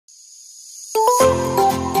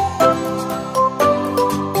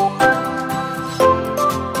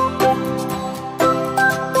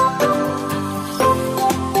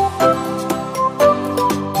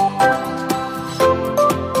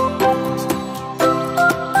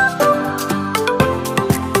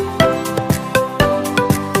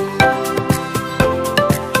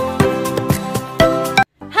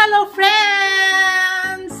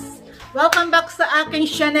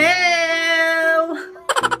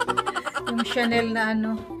Yung Chanel na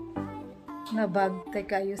ano, na bag.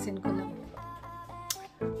 Teka, ayusin ko lang.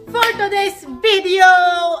 For today's video,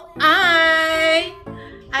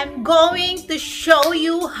 I'm going to show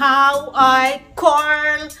you how I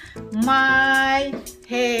curl my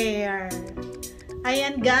hair.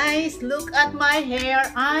 Ayan guys, look at my hair.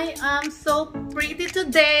 I am so pretty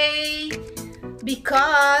today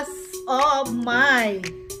because of my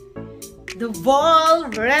Duvolle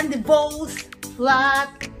Rendezvous flat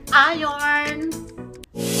iron.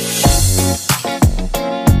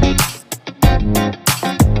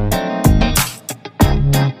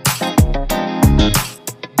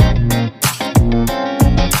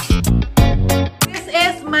 This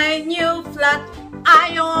is my new flat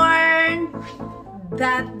iron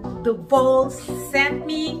that Duvolle sent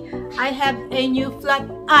me. I have a new flat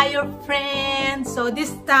iron friend, so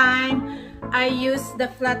this time I use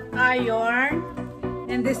the flat iron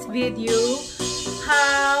in this video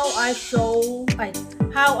how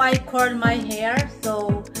I curl my hair.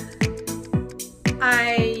 So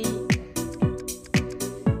I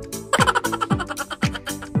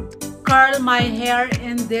curl my hair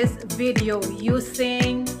in this video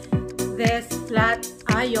using this flat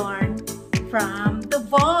iron from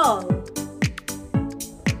Duvolle.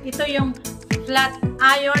 Ito yung flat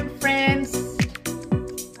iron, friends.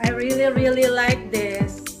 I really like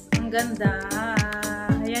this. Ang ganda.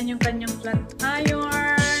 Ayan yung kanyang flat iron.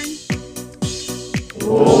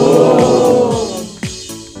 Oh!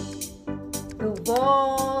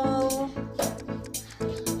 Duvolle.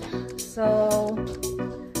 So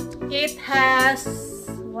it has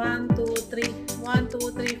 1, 2, 3,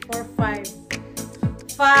 4,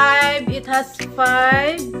 5. It has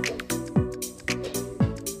 5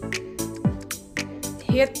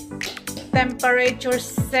 heat temperature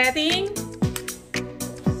setting.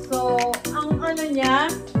 So ang ano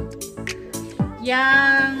niya,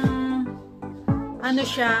 yang ano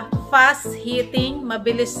siya, fast heating,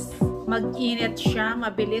 mabilis mag-init siya,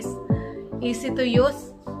 mabilis, easy to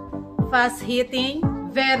use, fast heating,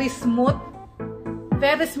 very smooth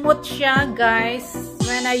siya guys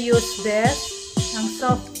when I use this. Ang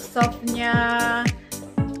soft niya,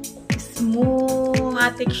 smooth,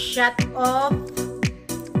 automatic shut off.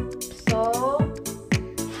 So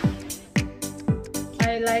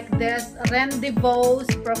I like this Rendezvous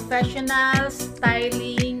professional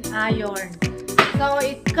styling iron. So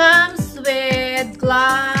it comes with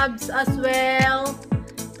gloves as well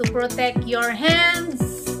to protect your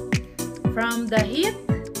hands from the heat.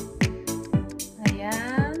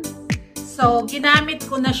 Ayan. So ginamit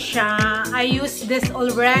ko na siya. I used this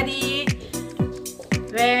already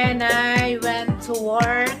when I went to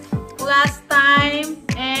work last time,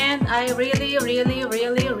 and I really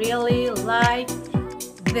like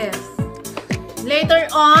this. Later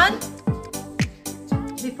on,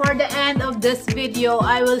 before the end of this video,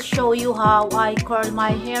 I will show you how I curl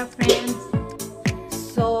my hair, friends.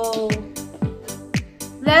 So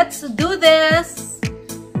let's do this.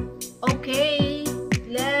 Okay,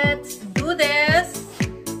 let's do this.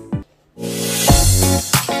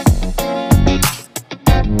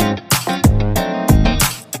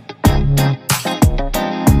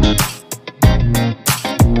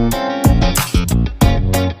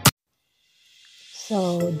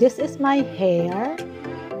 So this is my hair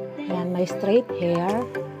and my straight hair,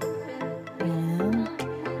 and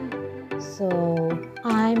so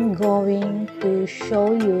I'm going to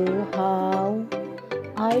show you how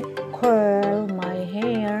I curl my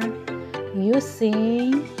hair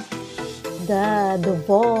using the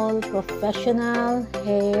Duvolle professional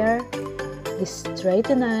hair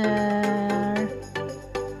straightener.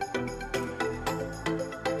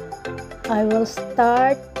 I will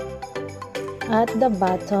start at the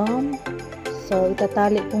bottom. So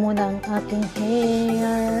itatali ko muna ang aking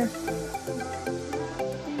hair.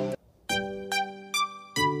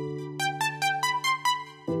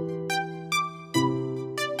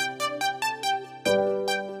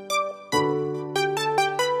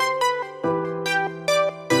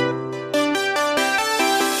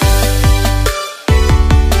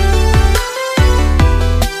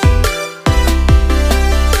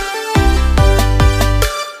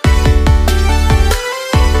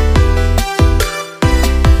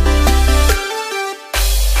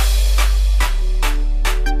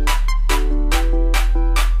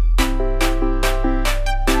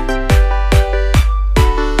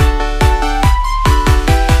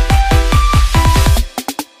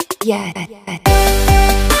 Yeah.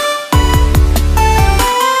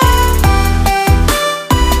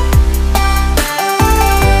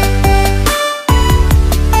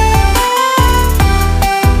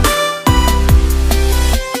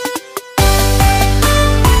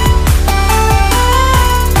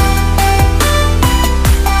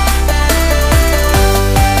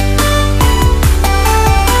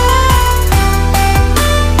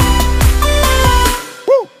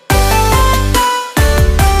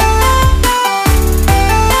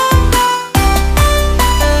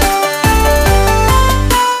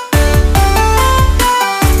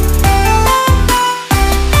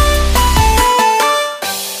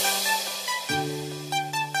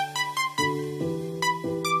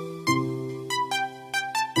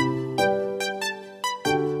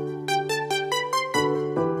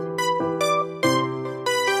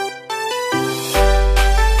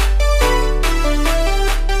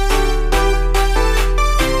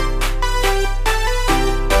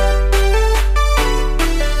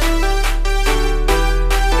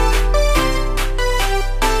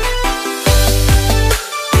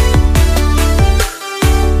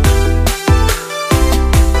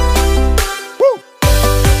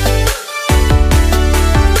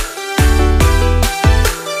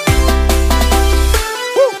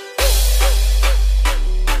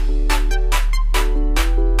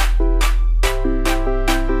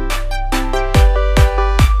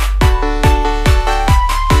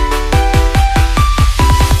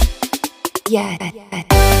 Yeah. Yeah.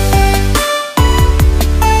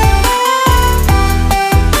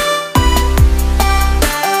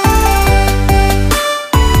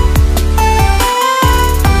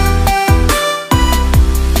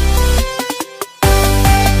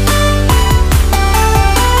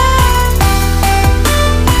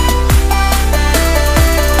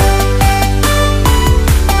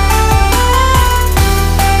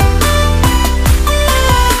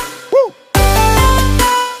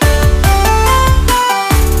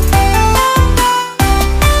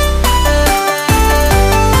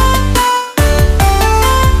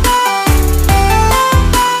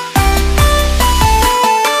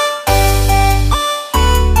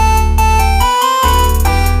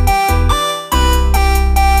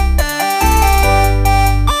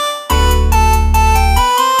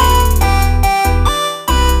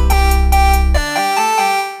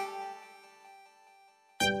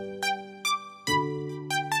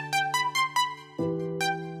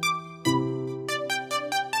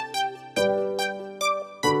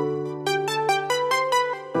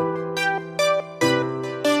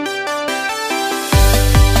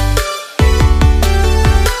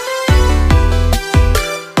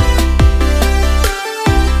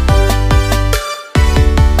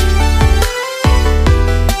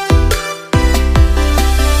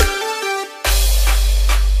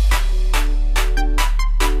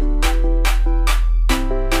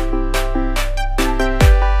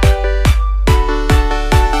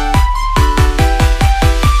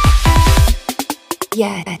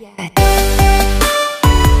 Yeah.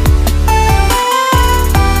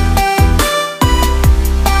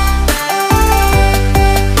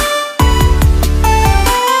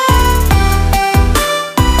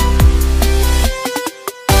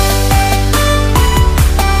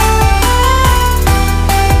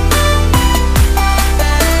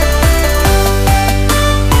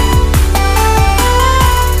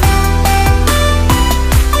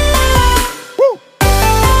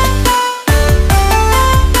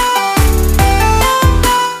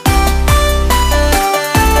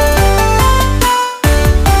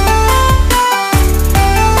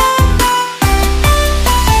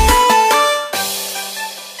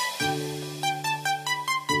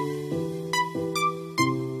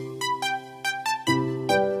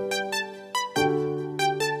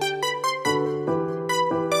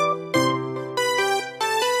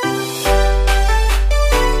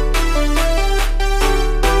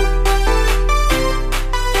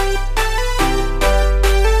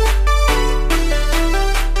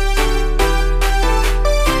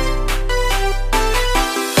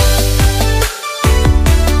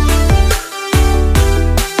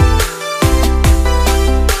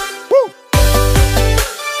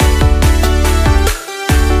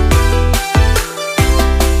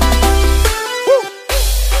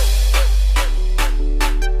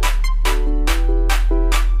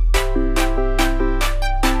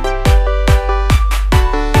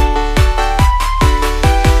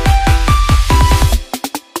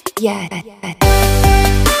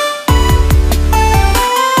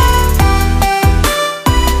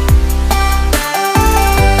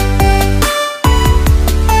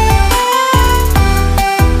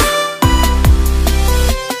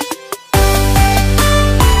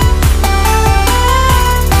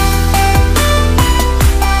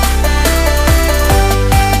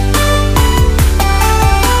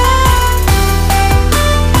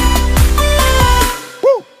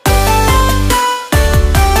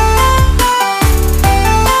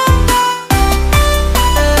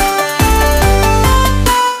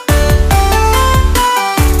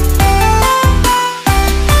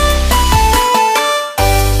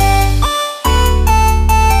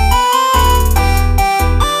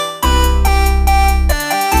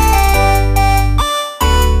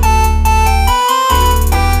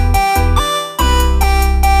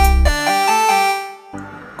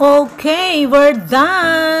 Okay, we're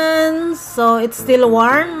done. So it's still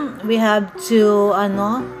warm. We have to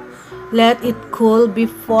let it cool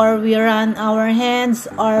before we run our hands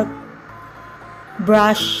or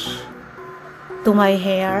brush to my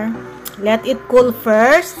hair. Let it cool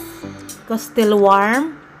first because still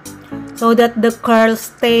warm, so that the curls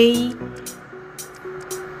stay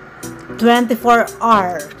 24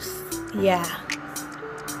 hours. Yeah.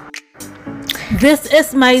 This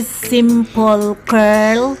is my simple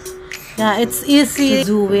curl. Yeah, it's easy to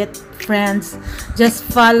do it, friends. Just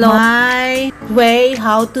follow my way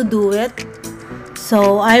how to do it.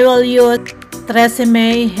 So I will use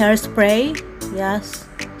Tresemme hairspray. Yes.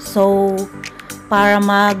 So para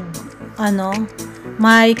my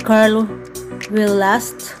curl will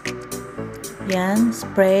last. Yan,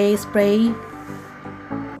 spray.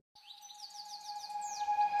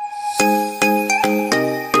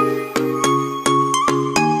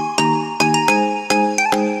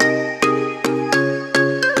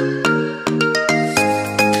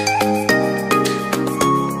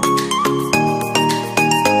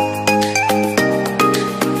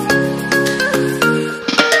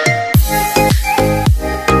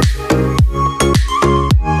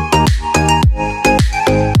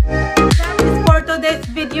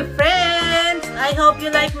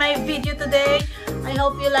 like my video today. I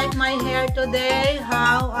hope you like my hair today.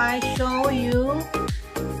 How I show you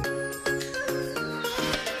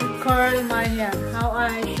curl my hair. How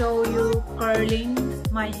I show you curling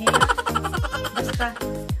my hair. Basta,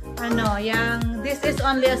 ano, yang, this is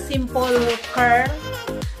only a simple curl.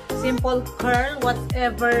 Simple curl,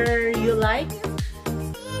 whatever you like.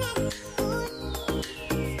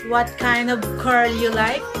 What kind of curl you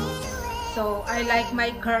like. So, I like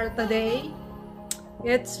my curl today.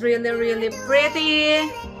 It's really pretty.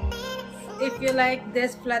 If you like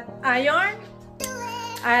this flat iron,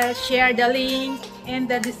 I'll share the link in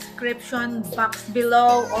the description box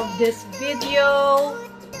below of this video.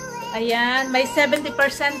 Ayan, may 70%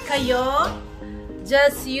 kayo.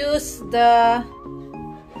 Just use the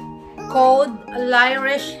code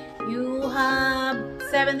Lyrish. You have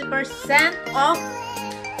 70% off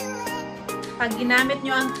pag ginamit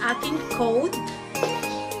nyo ang aking code.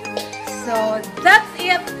 So, that's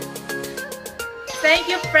it. Thank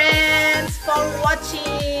you, friends, for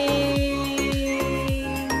watching.